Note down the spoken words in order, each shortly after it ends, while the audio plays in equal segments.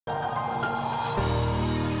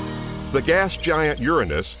The gas giant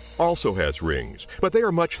Uranus also has rings, but they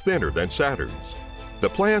are much thinner than Saturn's. The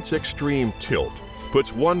planet's extreme tilt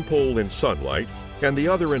puts one pole in sunlight and the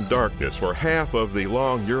other in darkness for half of the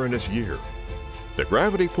long Uranus year. The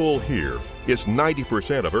gravity pull here is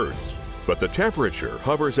 90% of Earth's, but the temperature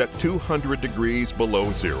hovers at 200 degrees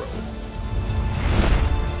below zero.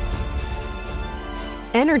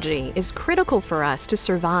 Energy is critical for us to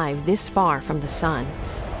survive this far from the Sun.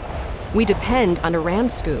 We depend on a ram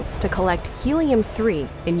scoop to collect helium-3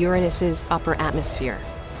 in Uranus's upper atmosphere.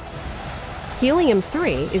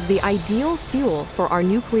 Helium-3 is the ideal fuel for our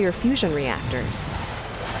nuclear fusion reactors.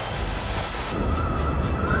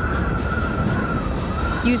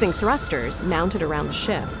 Using thrusters mounted around the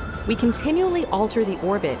ship, we continually alter the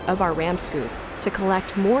orbit of our ram scoop to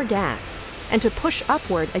collect more gas and to push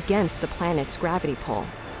upward against the planet's gravity pull.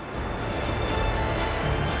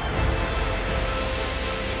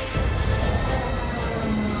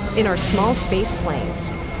 In our small space planes,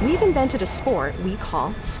 we've invented a sport we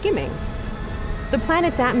call skimming. The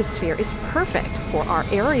planet's atmosphere is perfect for our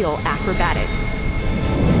aerial acrobatics.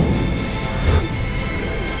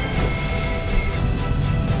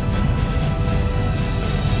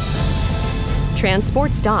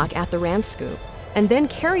 Transports dock at the ram scoop and then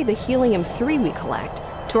carry the helium-3 we collect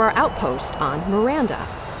to our outpost on Miranda,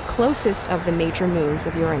 closest of the major moons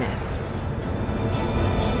of Uranus.